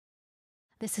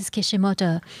This is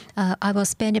Kishimoto. I will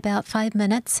spend about 5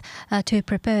 minutes to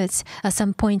propose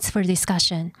some points for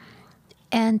discussion.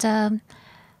 And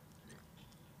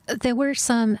there were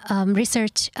some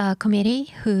research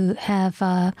committee who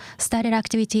have started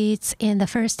activities in the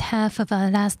first half of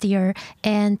last year,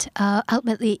 and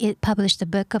ultimately it published the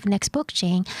book of Next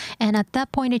Blockchain. And at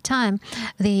that point in time,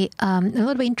 a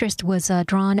lot of interest was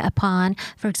drawn upon,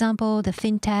 for example, the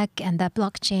fintech and the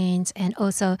blockchains, and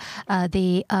also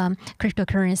the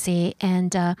cryptocurrency.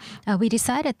 And we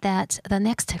decided that the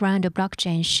next round of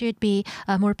blockchain should be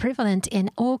more prevalent in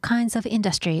all kinds of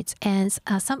industries. And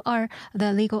some are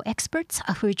the legal experts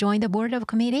who joined the board of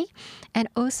committee, and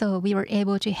also we were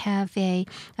able to have a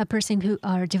person who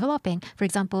are developing. For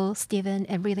example, Stephen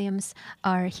and Williams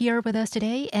are here with us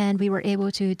today, and we were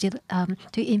able to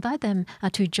invite them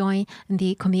to join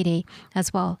the committee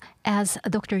as well. As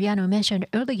Dr. Yano mentioned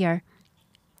earlier,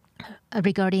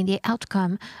 regarding the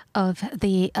outcome of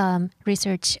the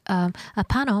research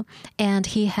panel, and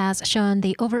he has shown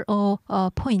the overall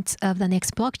points of the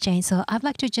next blockchain. So I'd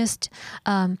like to just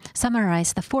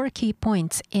summarize the 4 key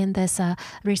points in this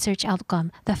research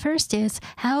outcome. The first is,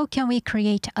 how can we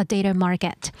create a data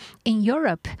market? In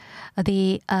Europe,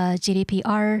 the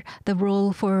GDPR, the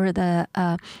rule for the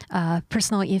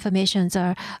personal informations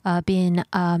are being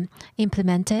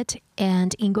implemented.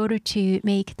 And in order to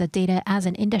make the data as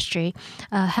an industry,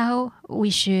 how we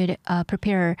should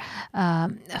prepare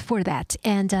for that.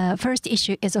 And first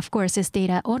issue is, of course, is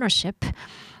data ownership,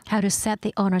 how to set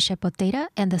the ownership of data.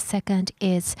 And the second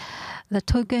is the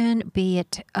token, be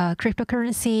it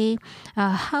cryptocurrency,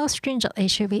 how stringently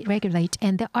should we regulate.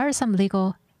 And there are some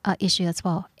legal issue as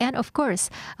well. And of course,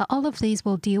 all of these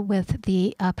will deal with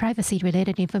the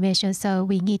privacy-related information. So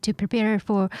we need to prepare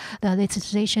for the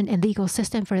legislation and legal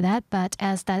system for that. But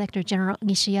as Director General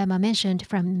Nishiyama mentioned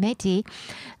from METI,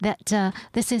 that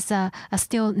this is a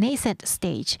still nascent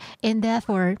stage. And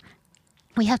therefore,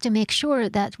 we have to make sure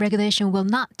that regulation will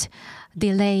not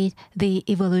delay the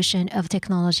evolution of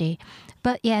technology.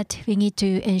 But yet, we need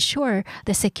to ensure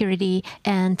the security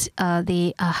and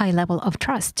the high level of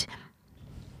trust.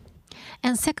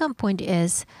 And second point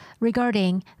is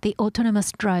regarding the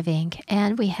autonomous driving.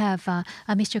 And we have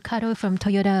Mr. KATO from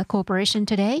Toyota Corporation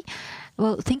today.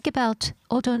 Well, think about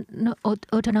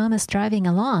autonomous driving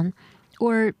alone,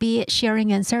 or be it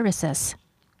sharing and services,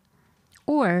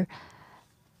 or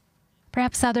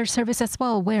perhaps other service as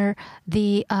well, where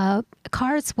the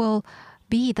cars will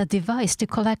be the device to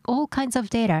collect all kinds of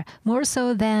data, more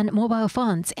so than mobile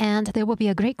phones, and there will be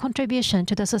a great contribution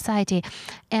to the society.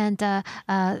 And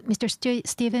Mr.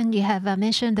 Stephen, you have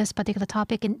mentioned this particular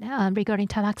topic regarding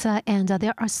Talaxa, and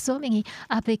there are so many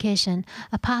applications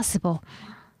possible.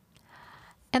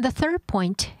 And the third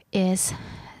point is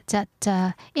that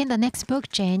in the next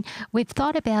blockchain, we've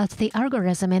thought about the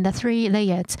algorithm in the 3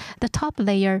 layers. The top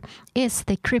layer is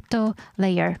the crypto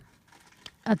layer,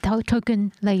 a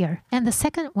token layer. And the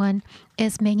second one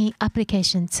is many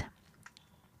applications.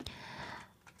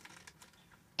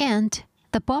 And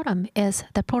the bottom is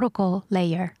the protocol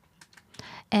layer.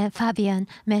 And Fabian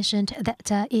mentioned that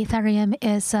Ethereum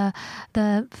is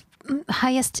the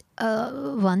highest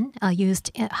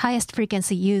highest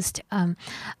frequency used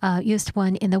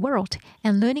one in the world.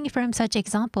 And learning from such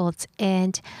examples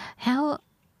and how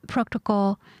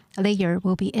protocol layer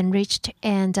will be enriched,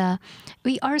 and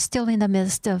we are still in the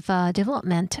midst of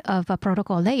development of a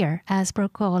protocol layer. As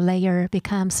protocol layer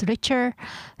becomes richer,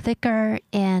 thicker,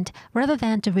 and rather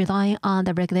than to rely on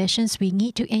the regulations, we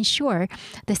need to ensure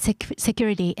the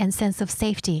security and sense of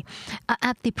safety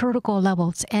at the protocol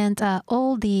levels, and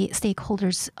all the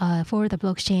stakeholders for the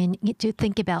blockchain need to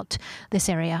think about this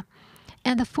area.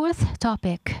 And the fourth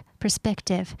topic,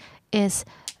 perspective, is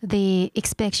the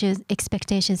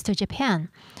expectations to Japan.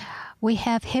 We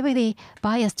have heavily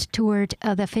biased toward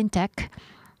the fintech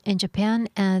in Japan,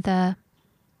 and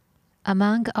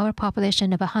among our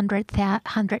population of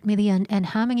 100 million, and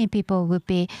how many people would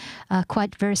be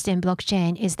quite versed in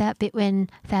blockchain? Is that between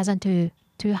 1,000 to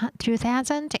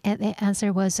 2,000? And the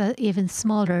answer was an even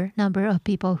smaller number of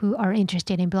people who are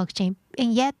interested in blockchain.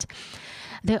 And yet,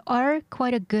 there are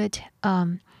quite a good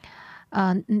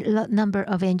number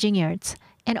of engineers.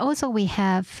 And also we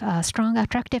have strong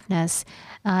attractiveness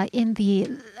in the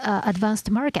advanced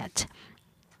market.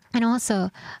 And also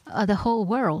the whole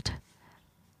world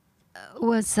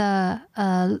was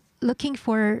looking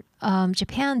for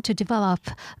Japan to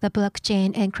develop the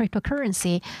blockchain and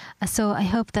cryptocurrency. So I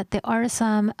hope that there are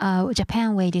some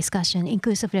Japan way discussion,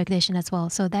 inclusive regulation as well.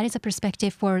 So that is a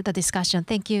perspective for the discussion.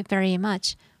 Thank you very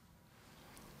much.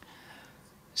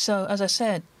 So as I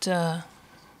said,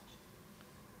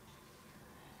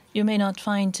 You may not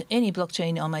find any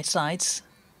blockchain on my sites,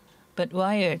 but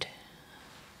Wired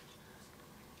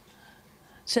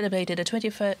celebrated the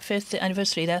 25th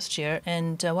anniversary last year,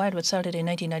 and Wired was started in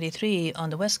 1993 on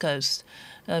the west coast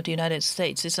of the United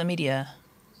States. It's a media.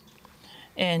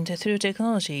 And through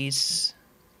technologies,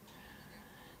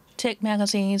 tech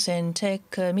magazines and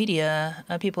tech media,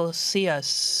 people see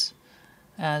us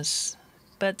as,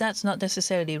 but that's not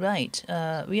necessarily right.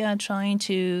 We are trying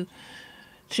to,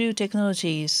 through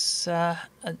technologies,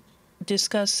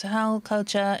 discuss how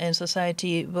culture and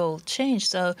society will change.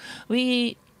 So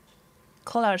we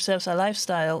call ourselves a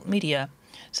lifestyle media.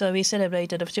 So we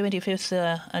celebrated the 25th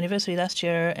anniversary last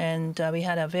year, and we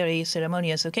had a very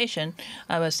ceremonious occasion.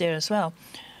 I was there as well.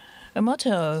 A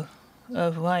motto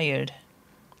of Wired.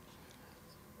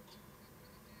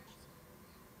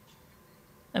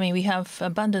 I mean, we have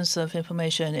abundance of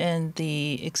information, and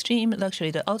the extreme luxury,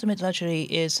 the ultimate luxury,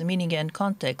 is meaning and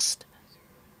context.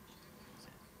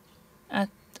 At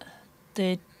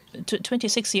the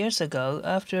 26 years ago,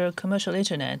 after commercial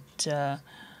internet,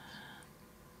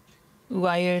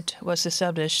 Wired was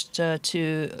established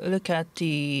to look at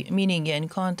the meaning and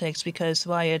context, because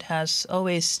Wired has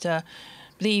always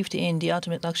believed in the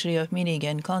ultimate luxury of meaning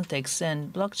and context.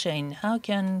 And blockchain, how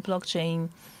can blockchain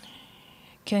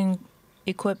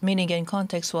equip meaning and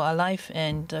context for our life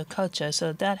and culture?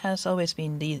 So that has always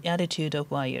been the attitude of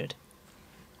Wired.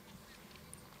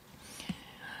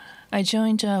 I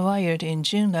joined Wired in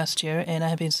June last year, and I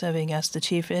have been serving as the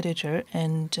chief editor.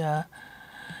 And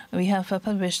we have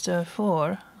published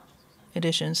 4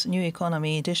 editions: New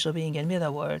Economy, Digital Being, and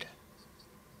Mirror World.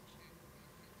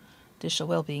 Digital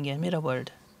Well-being and Mirror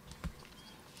World.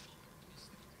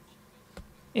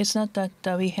 It's not that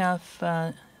we have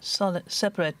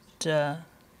separate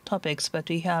topics, but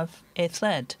we have a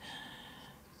thread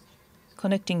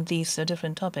connecting these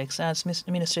different topics. As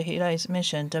Minister Hirai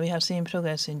mentioned, we have seen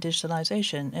progress in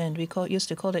digitalization, and we used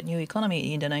to call it New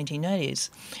Economy in the 1990s.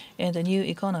 And the New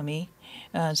Economy,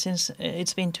 since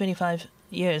it's been 25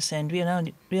 years, and we are now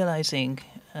realizing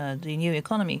the New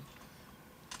Economy.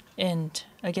 And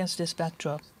against this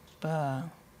backdrop,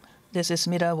 this is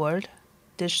Mirror World,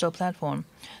 digital platform,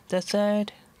 the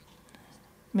 3rd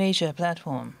major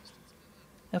platform.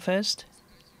 The first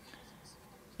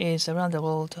is around the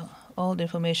world, all the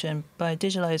information. By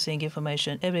digitalizing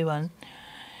information, everyone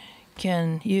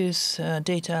can use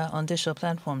data on digital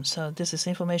platforms. So this is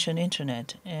information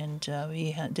internet, and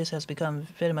this has become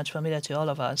very much familiar to all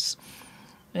of us.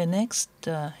 And next,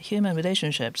 human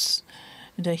relationships,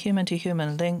 the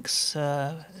human-to-human links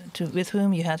with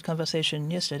whom you had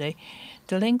conversation yesterday.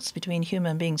 The links between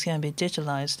human beings can be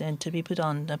digitalized and to be put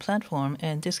on the platform,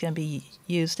 and this can be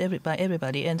used by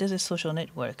everybody. And this is social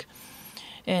network.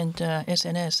 And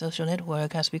SNS, social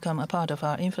network, has become a part of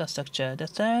our infrastructure. The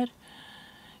 3rd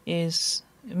is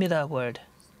Mirror World.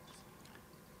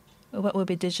 What will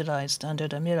be digitalized under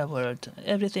the Mirror World?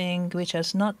 Everything which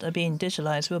has not been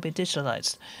digitalized will be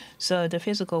digitalized. So the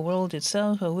physical world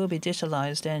itself will be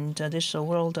digitalized, and the digital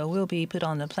world will be put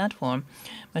on the platform.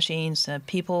 Machines,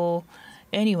 people,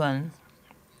 anyone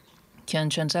can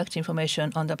transact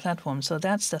information on the platform. So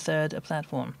that's the 3rd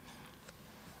platform.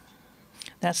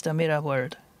 That's the Mirror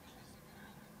World.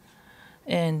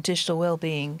 And digital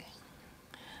well-being.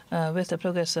 With the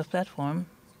progress of platform,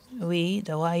 we,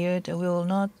 the Wired, will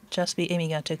not just be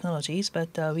aiming at technologies, but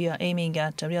we are aiming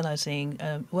at realizing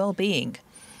well-being.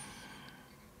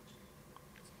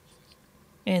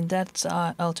 And that's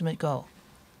our ultimate goal.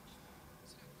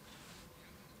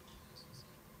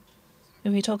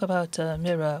 When we talk about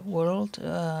Mirror World,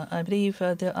 I believe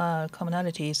there are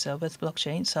commonalities with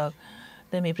blockchain. So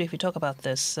let me briefly talk about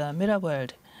this. Mirror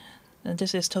World.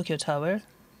 This is Tokyo Tower,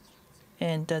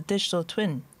 and the digital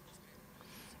twin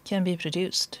can be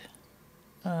produced.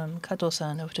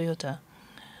 KATO-san of Toyota.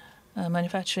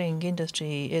 Manufacturing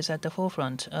industry is at the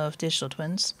forefront of digital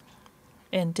twins.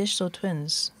 And digital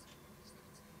twins,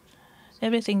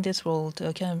 everything in this world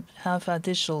can have a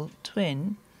digital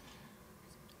twin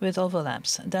with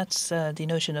overlaps. That's the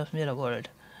notion of Mirror World.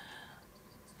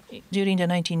 During the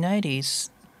 1990s,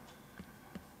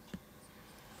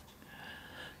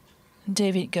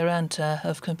 David Garanta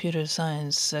of computer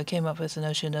science came up with the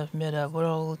notion of Mirror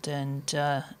World, and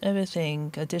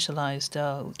everything digitalized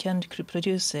can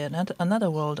produce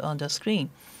another world on the screen.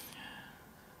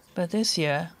 But this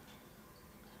year,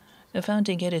 the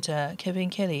founding editor, Kevin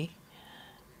Kelly,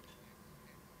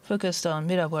 focused on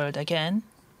Mirror World again.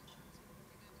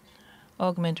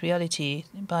 Augmented reality.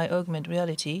 By augmented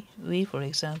reality, we, for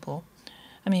example,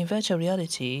 virtual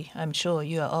reality, I'm sure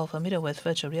you are all familiar with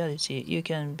virtual reality. You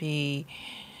can be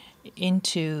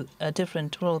into a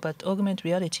different world, but augmented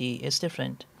reality is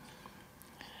different.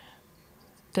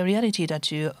 the reality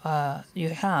that you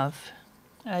have,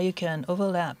 you can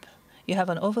overlap. You have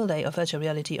an overlay of virtual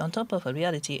reality on top of a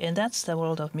reality, and that's the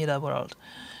world of mirror world.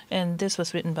 And this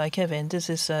was written by Kevin. This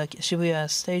is Shibuya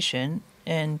Station,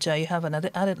 and you have another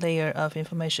added layer of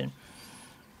information.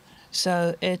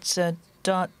 So it's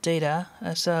dot data.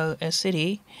 So a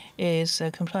city is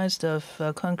comprised of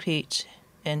concrete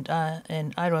and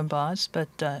iron bars, but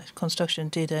construction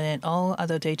data and all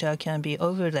other data can be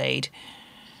overlaid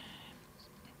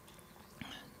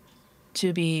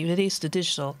to be released to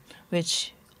digital,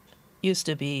 which used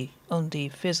to be only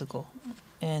physical.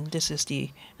 And this is the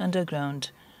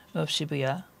underground of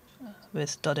Shibuya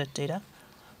with dotted data.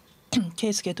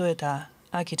 Keisuke Toyota,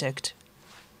 architect,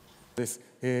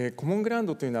 common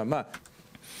ground というのは、まあ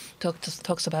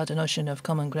talks about the notion of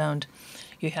common ground.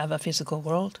 You have a physical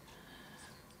world,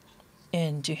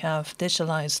 and you have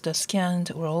digitalized the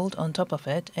scanned world on top of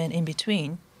it, and in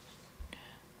between,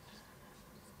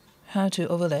 how to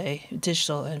overlay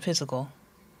digital and physical,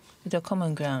 the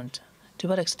common ground. To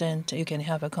what extent you can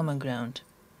have a common ground,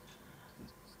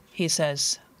 he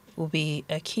says, will be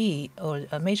a key or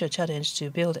a major challenge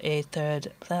to build a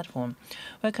third platform.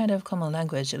 What kind of common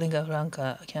language, lingua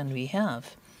franca, can we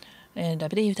have? And I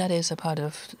believe that is a part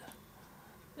of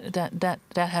that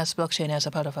has blockchain as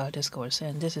a part of our discourse.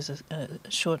 And this is a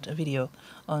short video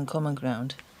on common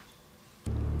ground.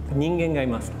 人間がい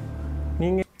ます。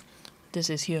人間 This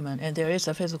is human, and there is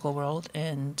a physical world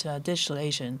and digital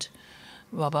agent,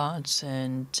 robots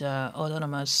and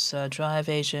autonomous drive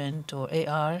agent or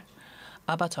AR,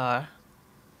 avatar.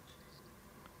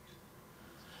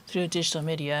 Through digital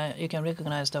media, you can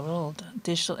recognize the world.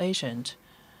 Digital agent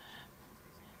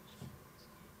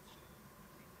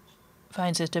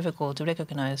finds it difficult to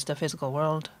recognize the physical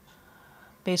world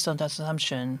based on that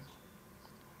assumption.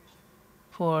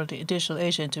 For the digital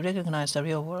agent to recognize the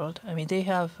real world, I mean, they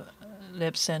have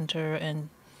lab center and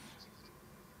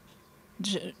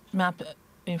map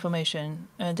information,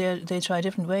 and they try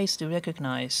different ways to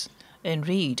recognize and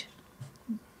read.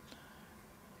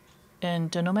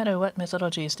 And no matter what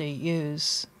methodologies they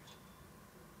use,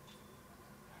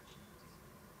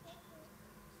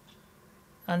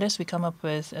 unless we come up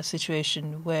with a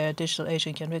situation where digital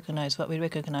agent can recognize what we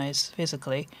recognize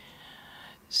physically,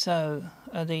 so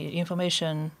the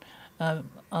information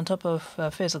on top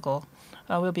of physical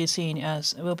will be seen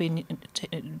as, will be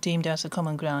deemed as a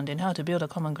common ground, and how to build a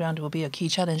common ground will be a key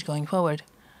challenge going forward.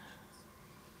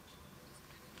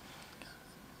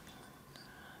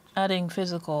 Adding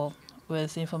physical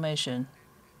with information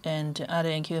and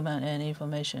adding human and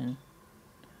information.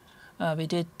 We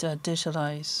did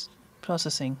digitalize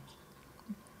processing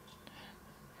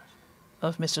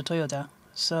of Mr. Toyoda.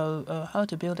 So how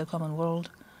to build a common world,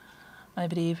 I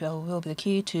believe will be the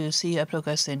key to see a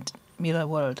progress in mirror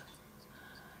world.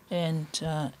 And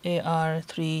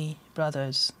AR3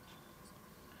 brothers,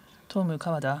 Tomu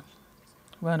Kawada,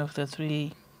 one of the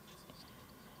 3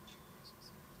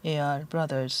 AR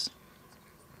brothers,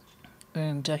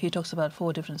 and he talks about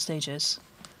 4 different stages.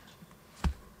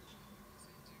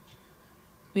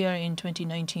 We are in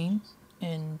 2019,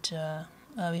 and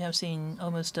we have seen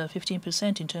almost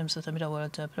 15% in terms of the middle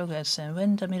world progress. And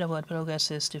when the middle world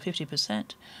progresses to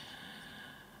 50%,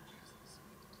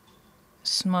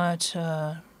 smart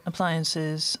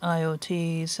appliances,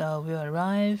 IoTs will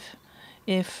arrive.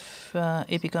 If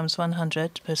it becomes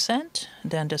 100%,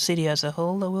 then the city as a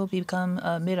whole will become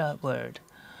a mirror world.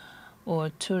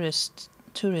 Or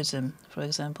tourism, for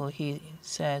example, he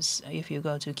says, if you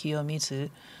go to Kiyomizu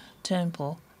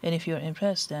temple, and if you're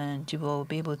impressed, then you will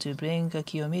be able to bring a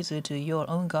Kiyomizu to your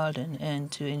own garden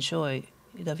and to enjoy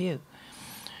the view.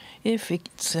 If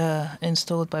it's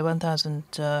installed by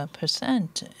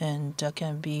 1,000% and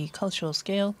can be cultural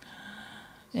scale,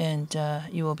 and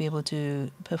you will be able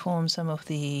to perform some of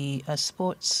the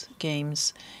sports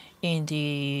games in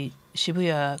the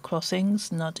Shibuya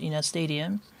crossings, not in a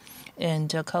stadium.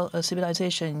 And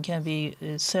civilization can be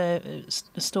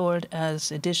stored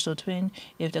as a digital twin.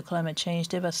 If the climate change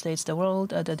devastates the world,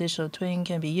 the digital twin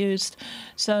can be used.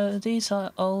 So these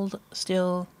are all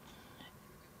still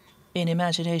in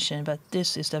imagination, but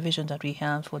this is the vision that we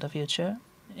have for the future.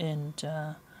 And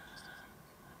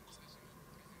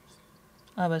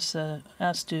I was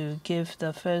asked to give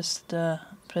the first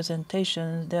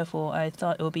presentation. Therefore, I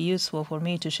thought it would be useful for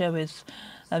me to share with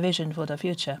a vision for the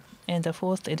future. And the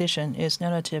 4th edition is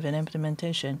narrative and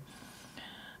implementation.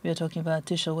 We are talking about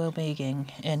digital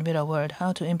well-being and mirror world,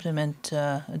 how to implement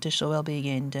digital well-being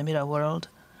in the mirror world.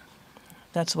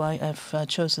 That's why I've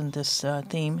chosen this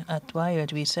theme. At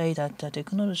Wired, we say that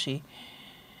technology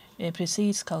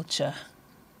precedes culture.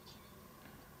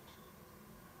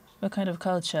 what kind of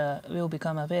culture will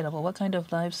become available, what kind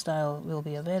of lifestyle will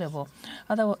be available.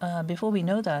 Before we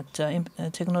know that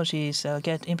technologies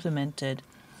get implemented,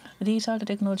 these are the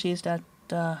technologies that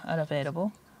are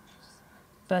available.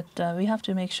 But we have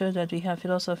to make sure that we have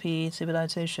philosophy,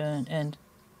 civilization, and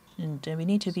we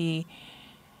need to be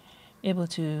able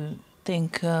to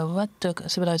think what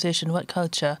civilization, what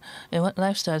culture, and what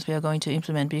lifestyles we are going to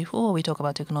implement before we talk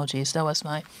about technologies. That was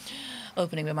my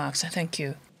opening remarks. Thank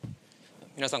you.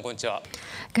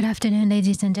 Good afternoon,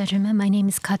 ladies and gentlemen. My name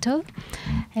is Kato,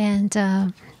 and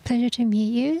pleasure to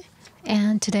meet you.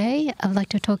 And today, I would like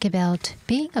to talk about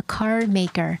being a car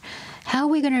maker. How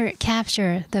we're going to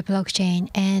capture the blockchain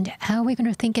and how we're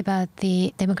going to think about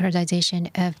the democratization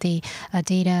of the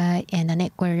data and the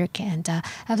network. And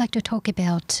I'd like to talk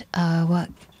about what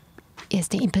is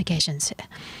the implications.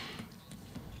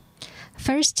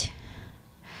 First,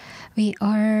 we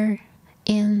are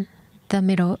in the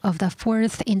middle of the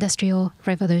fourth industrial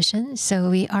revolution. So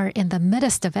we are in the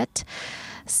midst of it.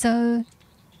 So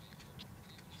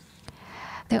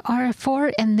there are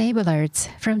 4 enablers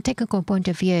from technical point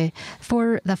of view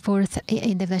for the fourth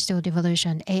industrial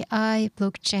revolution: AI,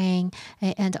 blockchain,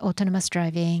 and autonomous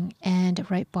driving. And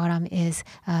right bottom is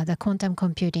the quantum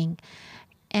computing.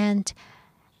 And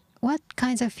what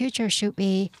kinds of future should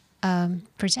we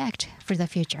project for the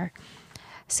future?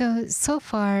 So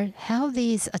far, how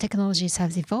these technologies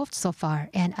have evolved so far,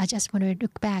 and I just want to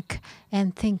look back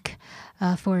and think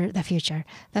for the future.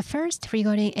 The first,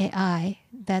 regarding AI,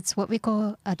 that's what we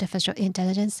call artificial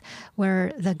intelligence,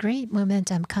 where the great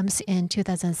momentum comes in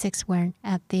 2006 when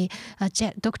at the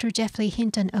Dr. Geoffrey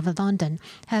Hinton of London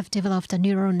have developed a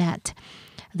neural net.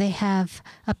 They have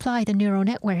applied the neural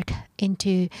network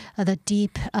into the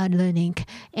deep learning,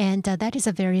 and that is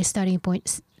a very starting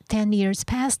point. 10 years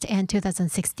passed, and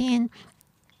 2016,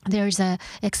 there's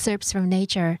excerpts from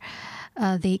Nature,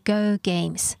 the Go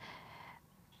games.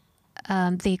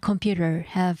 The computer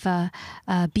have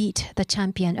beat the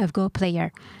champion of Go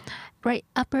player. Right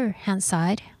upper hand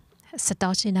side,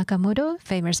 Satoshi Nakamoto,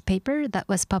 famous paper that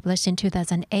was published in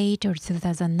 2008 or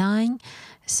 2009.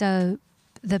 So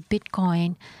the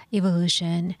Bitcoin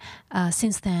evolution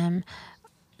since then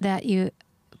that you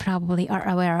probably are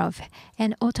aware of.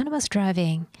 And autonomous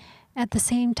driving at the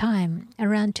same time,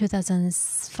 around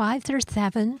 2005 or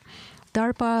 2007,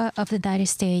 DARPA of the United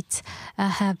States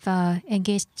have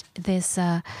engaged this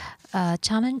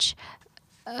challenge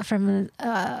from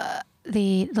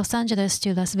the Los Angeles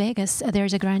to Las Vegas.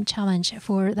 There's a grand challenge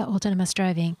for the autonomous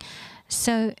driving.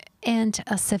 So, and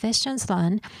Sebastian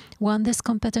Slan won this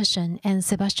competition, and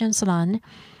Sebastian Slan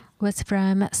was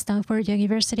from Stanford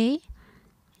University.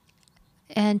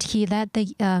 And he led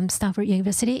the Stanford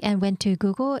University and went to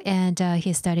Google, and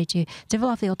he started to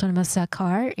develop the autonomous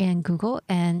car in Google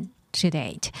and to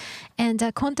date. And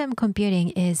quantum computing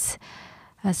is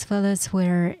as follows,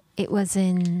 where it was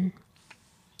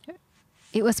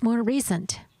more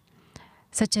recent,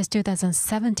 such as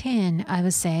 2017, I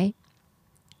would say.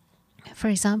 For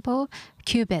example,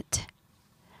 qubit,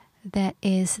 that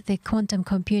is the quantum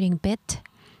computing bit,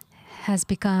 has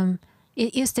become,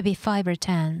 it used to be 5 or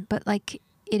 10, but like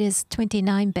it is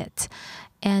 29 bits.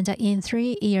 And in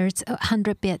 3 years,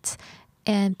 100 bits.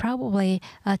 And probably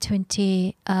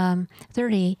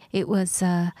 2030, it was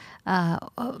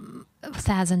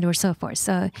 1,000 or so forth.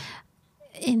 So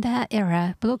in that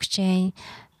era, blockchain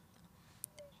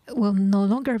will no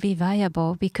longer be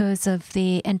viable because of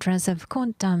the entrance of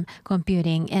quantum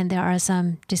computing, and there are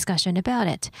some discussion about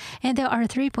it. And there are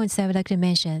 3 points I would like to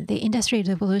mention. The industry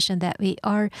revolution that we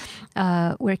are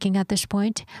working at this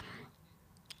point.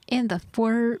 In the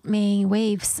 4 main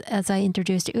waves, as I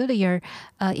introduced earlier,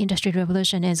 industry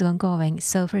revolution is ongoing.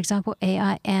 So, for example,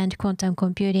 AI and quantum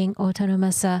computing,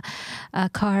 autonomous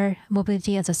car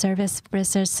mobility as a service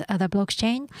versus the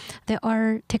blockchain. There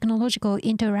are technological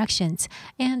interactions,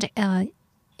 and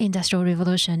industrial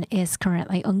revolution is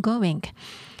currently ongoing.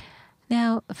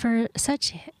 Now, for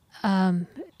such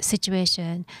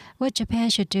situation, what Japan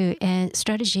should do, and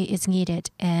strategy is needed.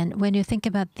 And when you think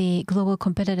about the global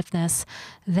competitiveness,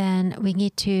 then we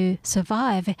need to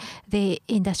survive the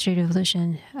industrial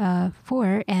revolution and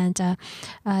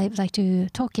I'd like to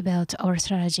talk about our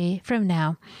strategy from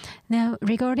now. Now,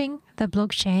 regarding the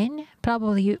blockchain,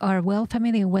 probably you are well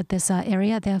familiar with this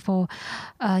area, therefore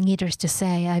needless to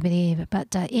say, I believe.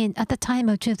 But at the time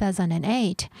of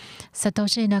 2008,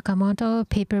 Satoshi Nakamoto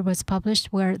paper was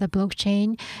published where the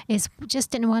blockchain is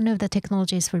just in one of the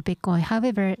technologies for Bitcoin.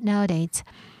 However, nowadays,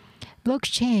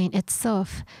 blockchain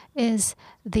itself is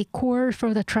the core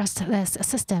for the trustless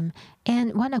system.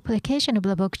 And one application of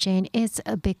the blockchain is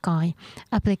a Bitcoin.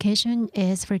 Application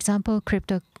is, for example,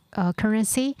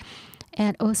 currency,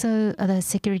 and also the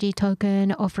security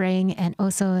token offering, and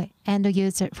also end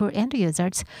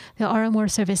users. There are more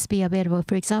services be available.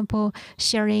 For example,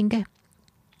 sharing,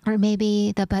 or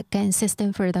maybe the backend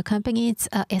system for the companies,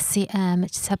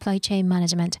 SCM, supply chain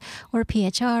management, or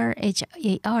PHR,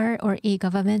 HER, or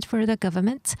e-government for the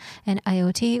government, and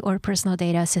IoT or personal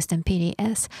data system,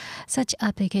 PDS. Such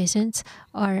applications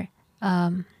are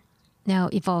now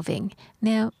evolving.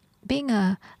 Now, being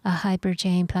a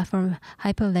hyperchain platform,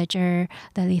 Hyperledger,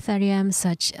 the Ethereum,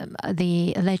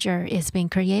 the ledger is being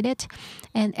created,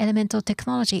 and elemental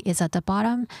technology is at the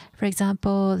bottom. For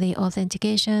example, the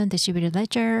authentication, distributed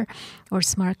ledger, or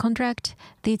smart contract.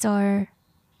 These are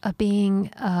being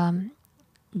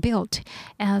built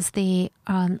as the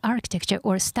architecture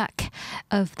or stack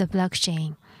of the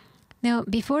blockchain. Now,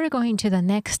 before going to the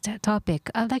next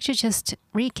topic, I'd like to just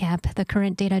recap the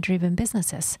current data-driven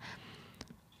businesses.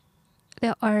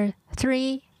 There are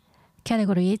 3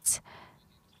 categories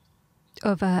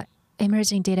of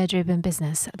emerging data-driven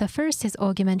business. The first is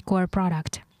augment core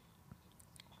product.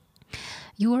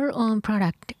 Your own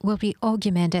product will be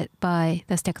augmented by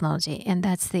this technology, and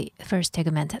that's the first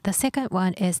segment. The second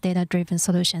one is data-driven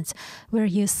solutions, where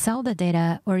you sell the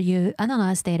data or you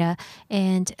analyze data,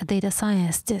 and data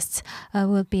scientists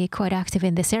will be quite active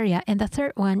in this area. And the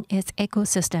third one is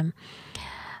ecosystem.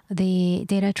 The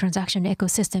data transaction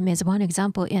ecosystem is one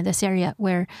example in this area,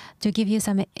 where, to give you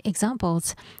some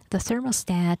examples, the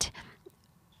thermostat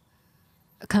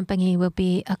company will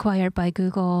be acquired by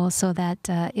Google, so that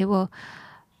it will,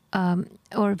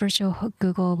 or virtual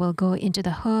Google will go into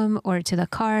the home or to the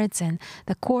cards, and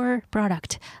the core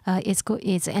product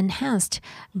is enhanced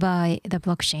by the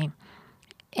blockchain.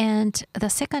 And the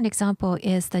second example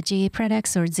is the GE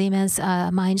products or Siemens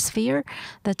MindSphere,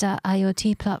 that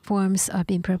IoT platforms are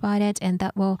being provided, and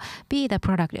that will be the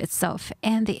product itself.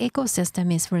 And the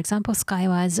ecosystem is, for example,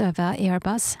 Skywise of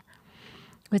Airbus,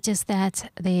 which is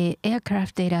that the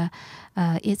aircraft data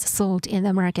is sold in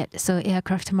the market. So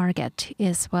aircraft market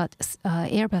is what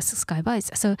Airbus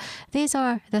Skywise. So these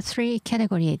are the 3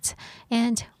 categories.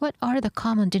 And what are the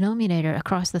common denominator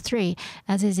across the 3?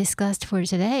 As is discussed for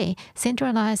today,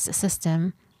 centralized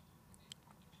system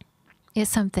is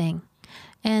something.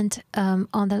 And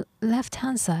on the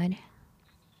left-hand side,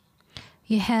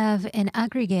 you have an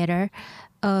aggregator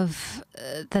of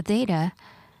the data.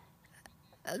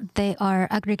 They are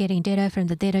aggregating data from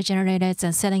the data generators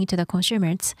and selling to the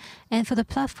consumers. And for the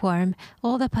platform,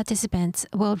 all the participants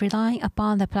will rely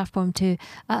upon the platform to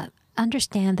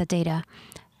understand the data.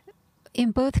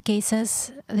 In both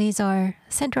cases, these are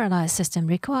centralized systems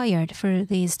required for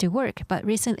these to work. But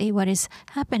recently, what is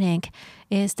happening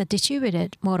is the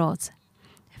distributed models.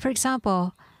 For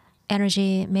example,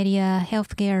 energy, media,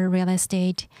 healthcare, real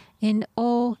estate, in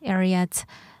all areas,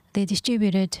 the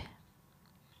distributed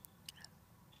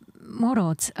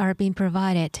models are being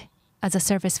provided as a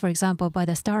service, for example, by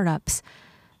the startups.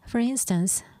 For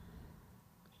instance,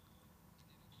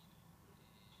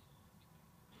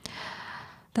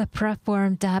 the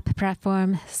platform, Dept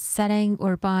platform, selling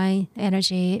or buying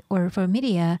energy, or for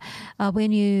media,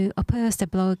 when you post a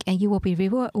blog and you will be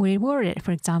rewarded,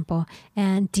 for example,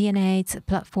 and DNA's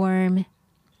platform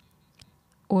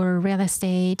or real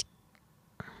estate,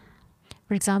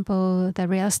 for example, the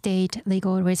real estate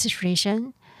legal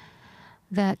registration,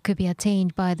 that could be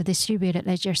attained by the distributed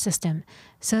ledger system.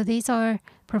 So these are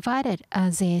provided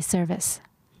as a service.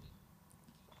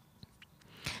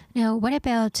 Now, what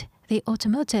about the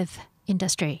automotive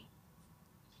industry?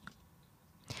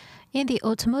 In the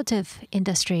automotive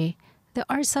industry, there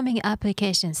are so many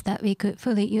applications that we could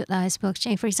fully utilize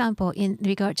blockchain. For example, in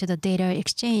regard to the data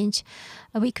exchange,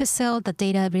 we could sell the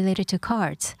data related to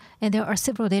cars. And there are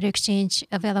several data exchange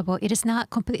available. It is not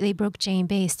completely blockchain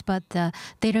based, but the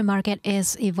data market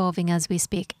is evolving as we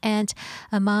speak. And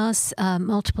mass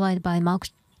multiplied by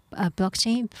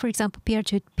blockchain, for example,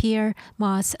 peer-to-peer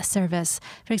mass service.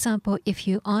 For example, if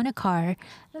you own a car,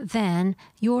 then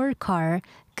your car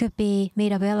could be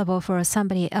made available for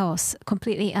somebody else,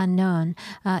 completely unknown,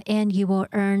 and you will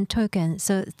earn tokens.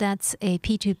 So that's a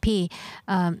P2P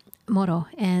model,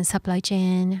 and supply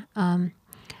chain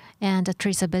and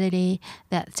traceability.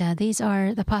 That these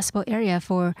are the possible area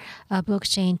for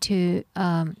blockchain to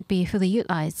be fully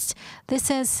utilized.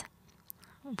 This is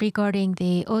regarding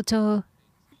the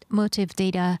automotive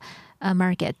data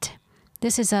market.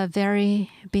 This is a very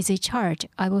busy chart.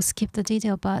 I will skip the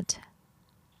detail, but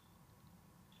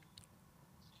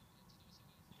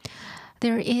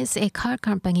there is a car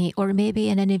company or maybe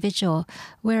an individual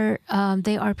where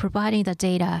they are providing the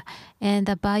data, and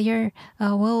the buyer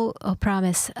will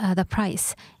promise the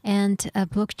price, and a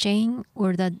blockchain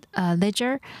or the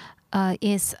ledger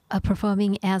is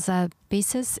performing as a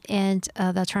basis, and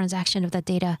the transaction of the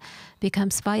data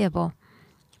becomes viable.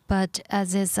 But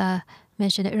as is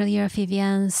mentioned earlier,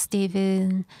 Fabian,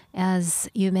 Steven, as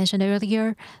you mentioned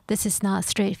earlier, this is not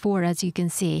straightforward, as you can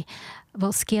see.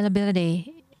 Well,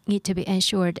 scalability need to be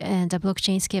ensured, and the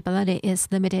blockchain scalability is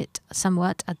limited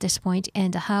somewhat at this point,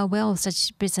 and how well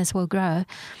such business will grow,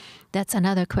 that's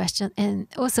another question. And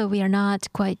also, we are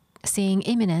not quite seeing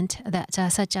imminent that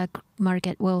such a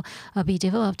market will be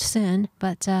developed soon,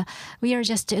 but we are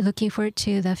just looking forward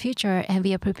to the future, and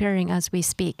we are preparing as we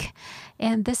speak.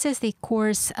 And this is the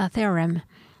course theorem.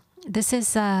 This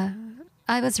is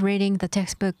I was reading the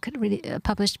textbook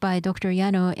published by Dr.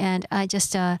 YANO, and I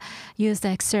just used the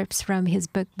excerpts from his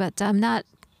book, but I'm not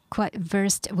quite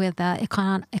versed with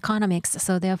economics.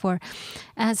 So therefore,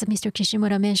 as Mr.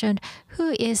 Kishimoto mentioned,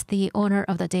 who is the owner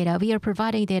of the data? We are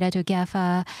providing data to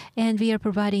GAFA, and we are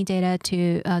providing data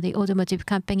to the automotive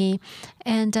company.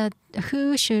 And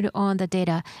who should own the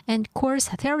data? And course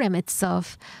theorem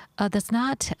itself does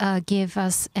not give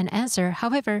us an answer.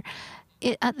 However,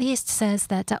 it at least says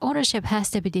that the ownership has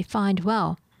to be defined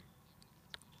well.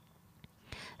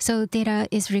 So data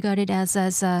is regarded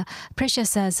as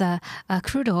precious as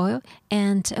crude oil,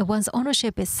 and once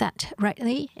ownership is set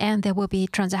rightly, and there will be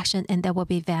transaction and there will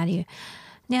be value.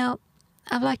 Now,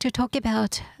 I'd like to talk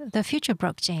about the future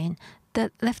blockchain.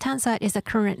 The left-hand side is the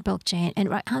current blockchain, and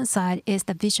right-hand side is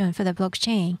the vision for the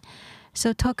blockchain.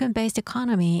 So token-based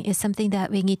economy is something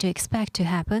that we need to expect to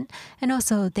happen, and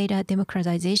also data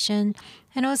democratization,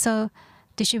 and also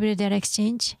distributed data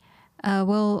exchange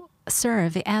will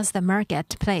serve as the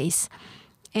marketplace.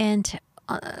 And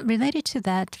related to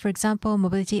that, for example,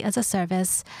 mobility as a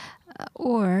service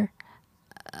or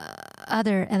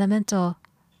other elemental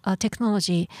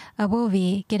technology will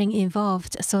be getting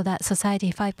involved, so that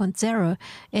Society 5.0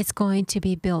 is going to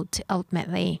be built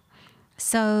ultimately.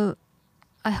 So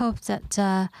I hope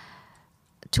that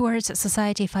towards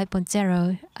Society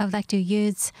 5.0, I would like to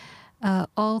use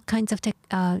all kinds of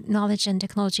knowledge and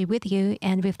technology with you,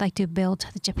 and we'd like to build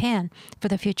Japan for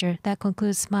the future. That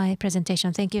concludes my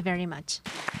presentation. Thank you very much.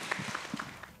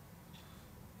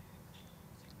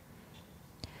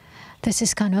 This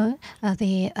is Kano,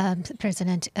 the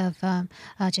president of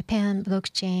Japan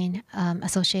Blockchain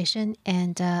Association,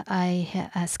 and I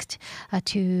asked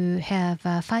to have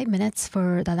 5 minutes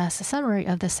for the last summary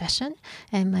of the session.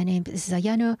 And my name is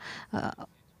YANO.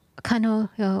 Kano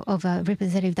of a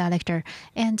representative director,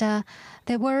 and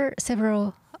there were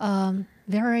several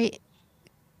very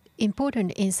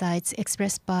important insights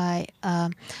expressed by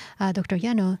Dr.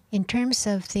 YANO in terms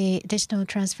of the digital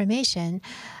transformation.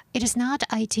 It is not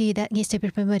IT that needs to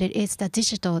be promoted, it's the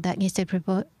digital that needs to be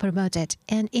promoted,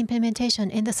 and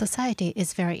implementation in the society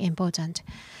is very important.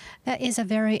 That is a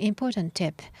very important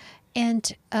tip.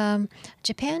 And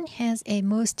Japan has the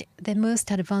most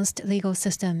advanced legal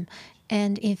system.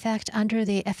 And in fact, under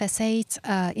the FSA's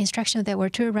instruction, there were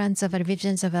 2 rounds of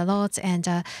revisions of the laws, and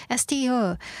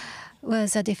STO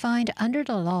was defined under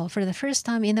the law for the first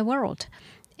time in the world.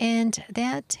 And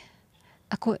that,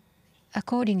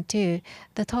 according to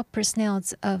the top personnel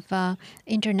of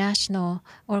international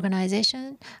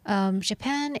organization,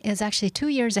 Japan is actually 2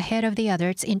 years ahead of the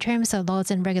others in terms of laws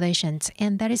and regulations.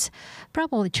 And that is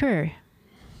probably true.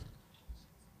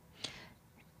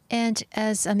 And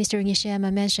as Mr.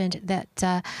 Nishiyama mentioned,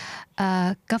 that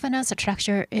governance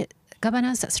structure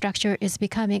is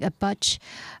becoming a batch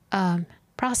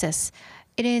process.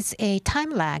 It is a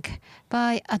time lag.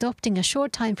 By adopting a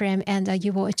short time frame, and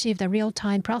you will achieve the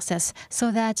real-time process,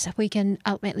 so that we can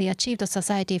ultimately achieve the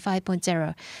Society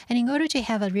 5.0. And in order to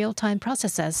have a real-time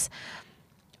processes,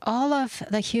 all of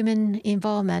the human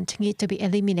involvement need to be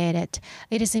eliminated.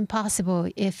 It is impossible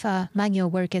if manual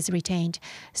work is retained.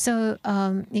 So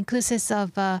inclusive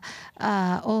of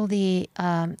all the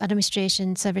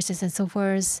administration services and so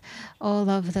forth, all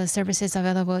of the services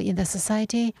available in the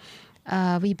society,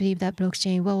 we believe that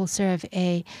blockchain will serve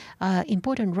a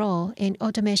important role in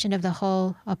automation of the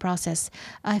whole process.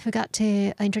 I forgot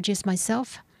to introduce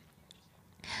myself.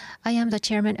 I am the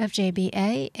chairman of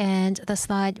JBA, and the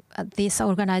slide, this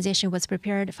organization was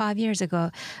prepared 5 years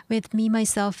ago with me,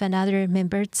 myself, and other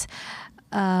members.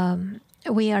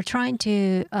 We are trying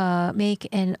to make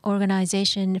an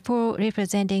organization for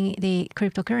representing the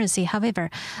cryptocurrency.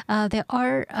 However, there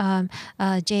are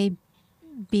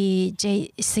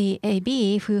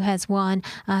JCAB who has won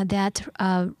that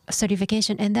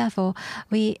certification, and therefore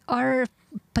we are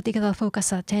particular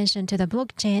focus attention to the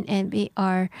blockchain, and we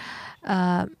are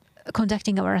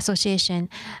conducting our association.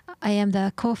 I am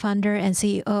the co-founder and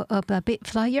CEO of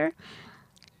Bitflyer,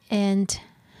 and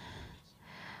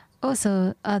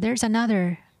also there's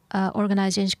another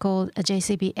organization called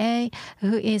JCBA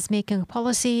who is making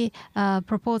policy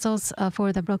proposals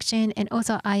for the blockchain, and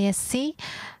also ISO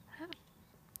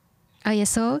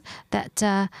that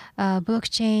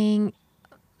blockchain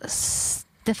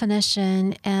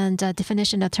definition and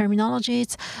definition of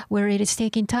terminologies where it is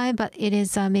taking time, but it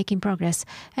is making progress.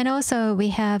 And also we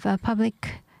have a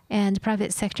public and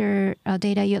private sector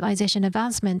data utilization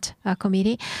advancement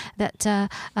committee that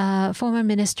former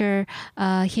Minister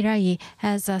Hirai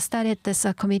has started this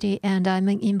committee, and I'm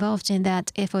involved in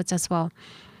that efforts as well.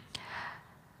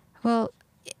 Well,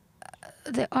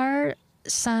 there are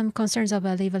some concerns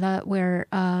about Libra where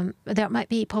there might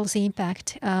be policy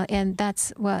impact, and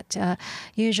that's what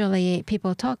usually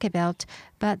people talk about.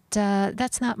 But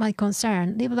that's not my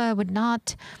concern. Libra would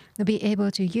not be able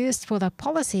to use for the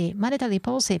policy, monetary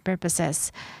policy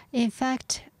purposes. In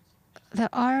fact, there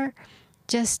are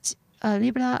just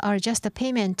Libra are just a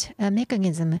payment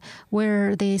mechanism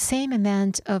where the same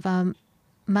amount of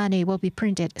money will be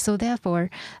printed. So therefore,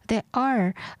 there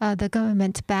are the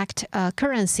government-backed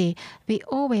currency will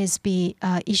always be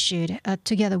issued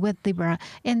together with Libra.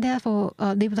 And therefore,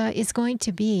 Libra is going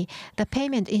to be the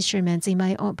payment instruments in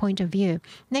my own point of view.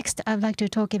 Next, I'd like to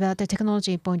talk about the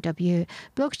technology point of view.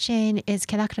 Blockchain is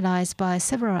characterized by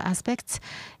several aspects.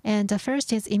 And the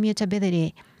first is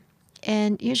immutability.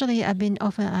 And usually I've been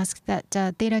often asked that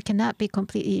data cannot be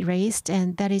completely erased,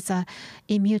 and that is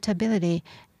immutability.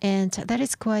 And that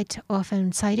is quite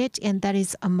often cited, and that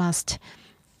is a must.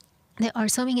 There are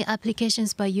so many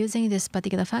applications by using this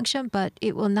particular function, but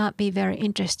it will not be very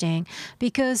interesting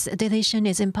because deletion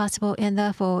is impossible, and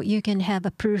therefore you can have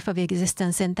a proof of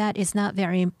existence, and that is not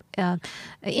very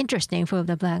interesting for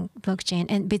the blockchain.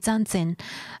 And Byzantine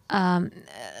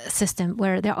system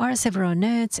where there are several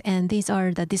nodes, and these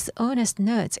are the dishonest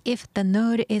nodes. If the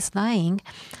node is lying,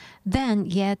 then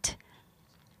yet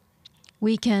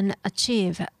we can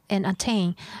achieve and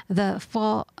attain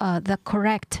the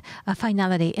correct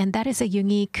finality, and that is a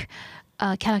unique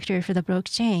character for the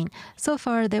blockchain. So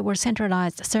far, they were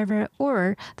centralized server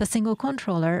or the single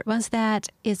controller. Once that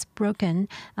is broken,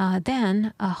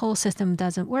 then a whole system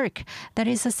doesn't work. That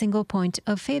is a single point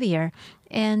of failure.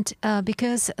 And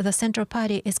because the central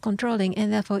party is controlling,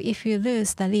 and therefore if you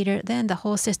lose the leader, then the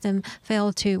whole system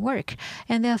failed to work.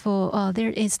 And therefore there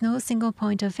is no single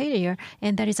point of failure,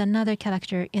 and that is another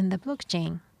character in the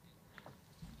blockchain.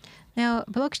 Now,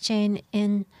 blockchain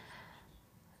in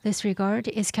this regard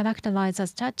is characterized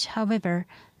as such. However,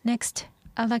 next,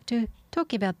 I'd like to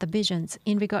talk about the visions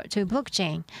in regard to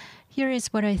blockchain. Here is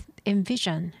what I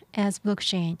envision as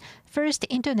blockchain. First,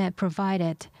 internet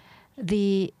provided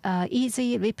the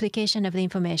easy replication of the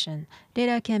information.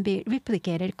 Data can be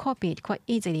replicated, copied quite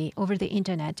easily over the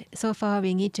internet. So far,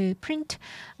 we need to print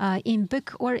in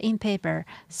book or in paper.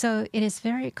 So it is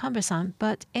very cumbersome,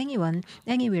 but anyone,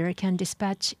 anywhere can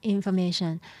dispatch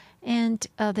information. And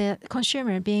the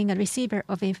consumer, being a receiver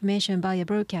of information via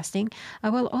broadcasting,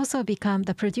 will also become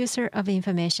the producer of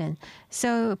information.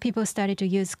 So people started to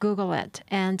use Google it,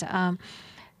 and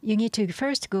you need to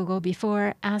first Google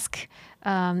before ask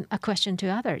a question to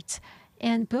others.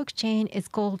 And blockchain is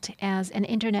called as an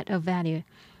internet of value.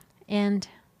 And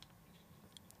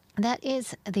that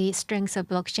is the strength of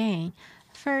blockchain.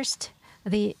 First,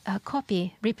 the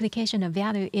copy, replication of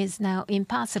value is now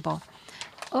impossible.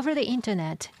 Over the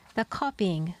internet, the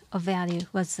copying of value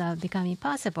was becoming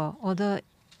possible, although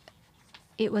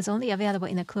it was only available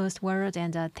in a closed world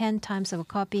and 10 times of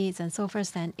copies and so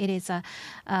forth, and it is a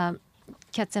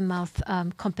cats and mouse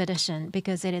competition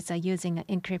because it is using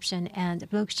encryption, and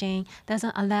blockchain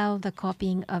doesn't allow the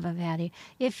copying of a value.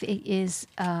 If it is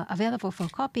available for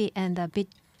copy, and the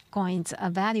Bitcoin's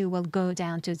value will go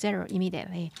down to zero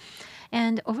immediately.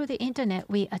 And over the internet,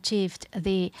 we achieved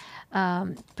the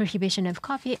prohibition of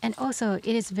copy, and also it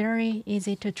is very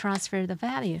easy to transfer the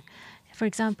value. For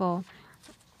example,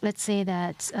 let's say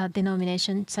that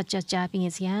denomination such as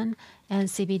Japanese yen and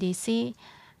CBDC,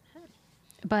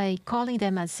 by calling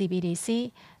them as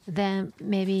CBDC, then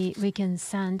maybe we can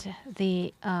send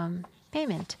the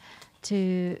payment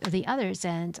to the others,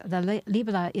 and the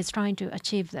Libra is trying to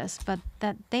achieve this, but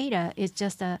that data is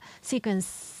just a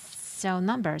sequence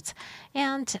numbers.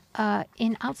 And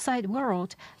in outside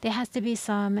world, there has to be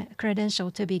some credential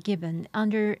to be given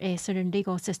under a certain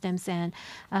legal systems, and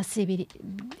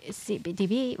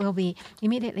CBDV will be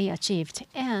immediately achieved.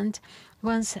 And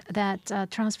once that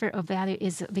transfer of value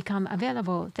is become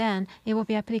available, then it will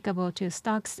be applicable to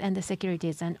stocks and the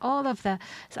securities, and all of the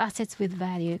assets with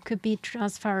value could be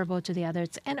transferable to the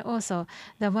others, and also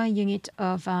the 1 unit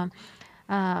of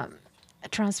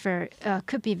transfer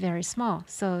could be very small.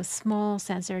 So small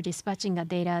sensor dispatching a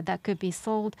data that could be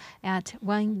sold at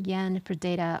 1 yen per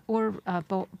data, or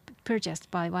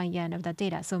purchased by 1 yen of the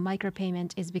data. So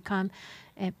micropayment is become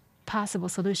a possible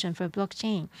solution for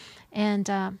blockchain. And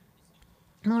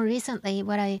more recently,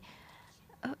 what I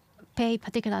pay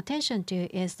particular attention to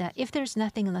is that if there's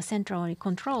nothing in the central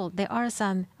control, there are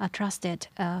some trusted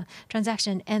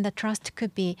transaction, and the trust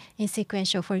could be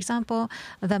insequential. For example,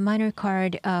 the minor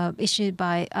card issued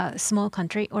by a small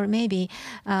country, or maybe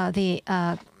the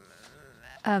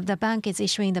bank is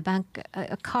issuing the bank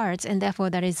cards, and therefore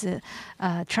that is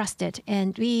trusted.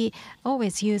 And we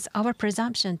always use our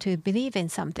presumption to believe in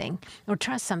something or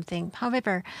trust something.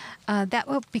 However, that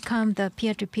will become the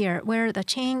peer-to-peer, where the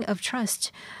chain of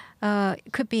trust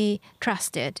could be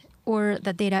trusted, or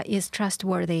the data is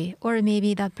trustworthy, or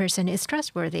maybe that person is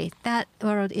trustworthy. That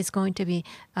world is going to be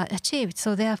achieved.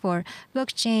 So therefore,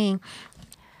 blockchain,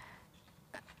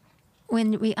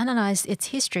 when we analyze its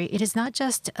history, it is not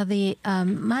just the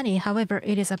money. However,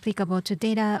 it is applicable to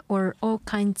data, or all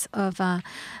kinds of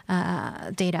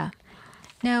data.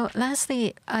 Now,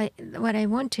 lastly, what I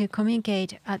want to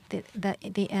communicate at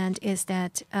the end is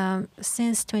that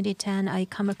since 2010, I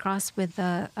come across with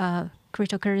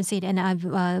cryptocurrency, and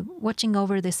I'm watching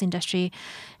over this industry.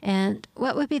 And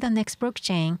what would be the next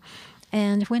blockchain?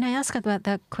 And when I ask about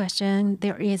that question,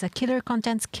 there is a killer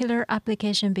contents, killer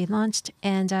application be launched,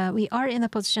 and we are in a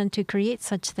position to create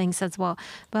such things as well.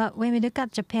 But when we look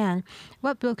at Japan,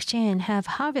 what blockchain have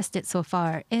harvested so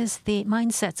far is the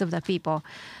mindsets of the people.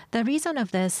 The reason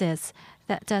of this is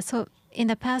that so in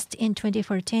the past, in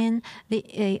 2014,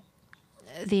 the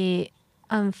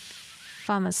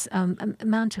famous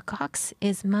Mount Cox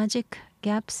is Magic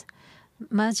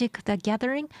the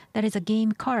Gathering. That is a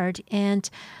game card, and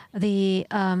the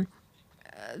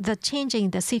changing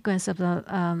the sequence of the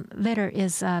letter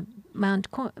is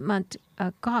Mount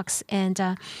Cox,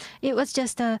 and it was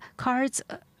just cards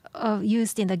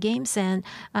used in the games, and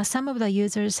some of the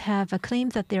users have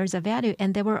claimed that there is a value,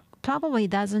 and there were probably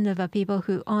dozens of people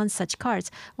who own such cards.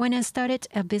 When I started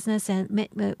a business and met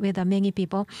with many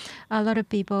people, a lot of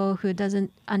people who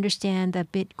doesn't understand the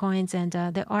Bitcoins, and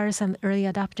there are some early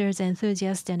adopters and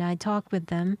enthusiasts, and I talk with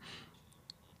them.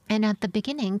 And at the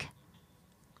beginning,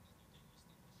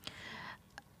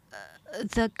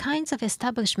 the kinds of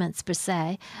establishments per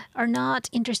se are not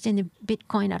interested in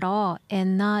Bitcoin at all,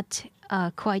 and not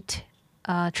quite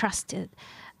trusted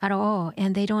at all,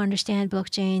 and they don't understand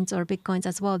blockchains or Bitcoins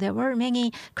as well. There were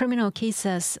many criminal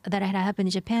cases that had happened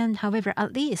in Japan. However,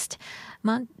 at least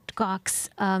Mt. Gox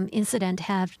incident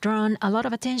have drawn a lot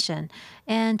of attention,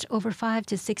 and over 5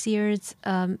 to 6 years,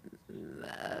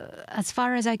 as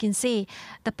far as I can see,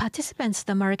 the participants,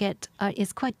 the market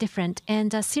is quite different,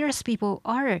 and serious people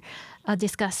are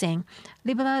discussing.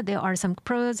 Libra, there are some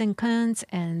pros and cons,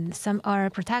 and some are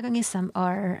protagonists, some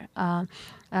are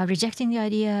rejecting the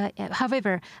idea.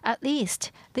 However, at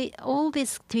least all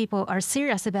these people are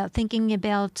serious about thinking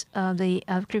about the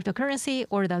cryptocurrency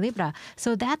or the Libra.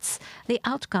 So that's the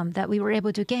outcome that we were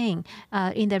able to gain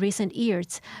in the recent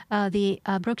years. The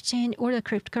blockchain or the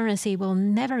cryptocurrency will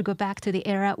never go back to the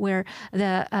era where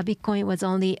the Bitcoin was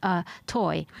only a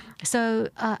toy. So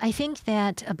I think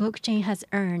that a blockchain has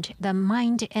earned the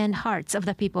mind and hearts of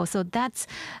the people. So that's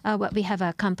what we have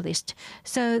accomplished.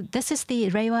 So this is the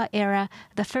Reiwa era,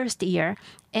 the first year,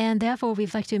 and therefore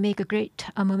we'd like to make a great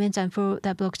momentum for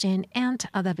the blockchain and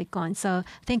other Bitcoin. So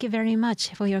thank you very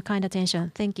much for your kind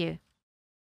attention. Thank you.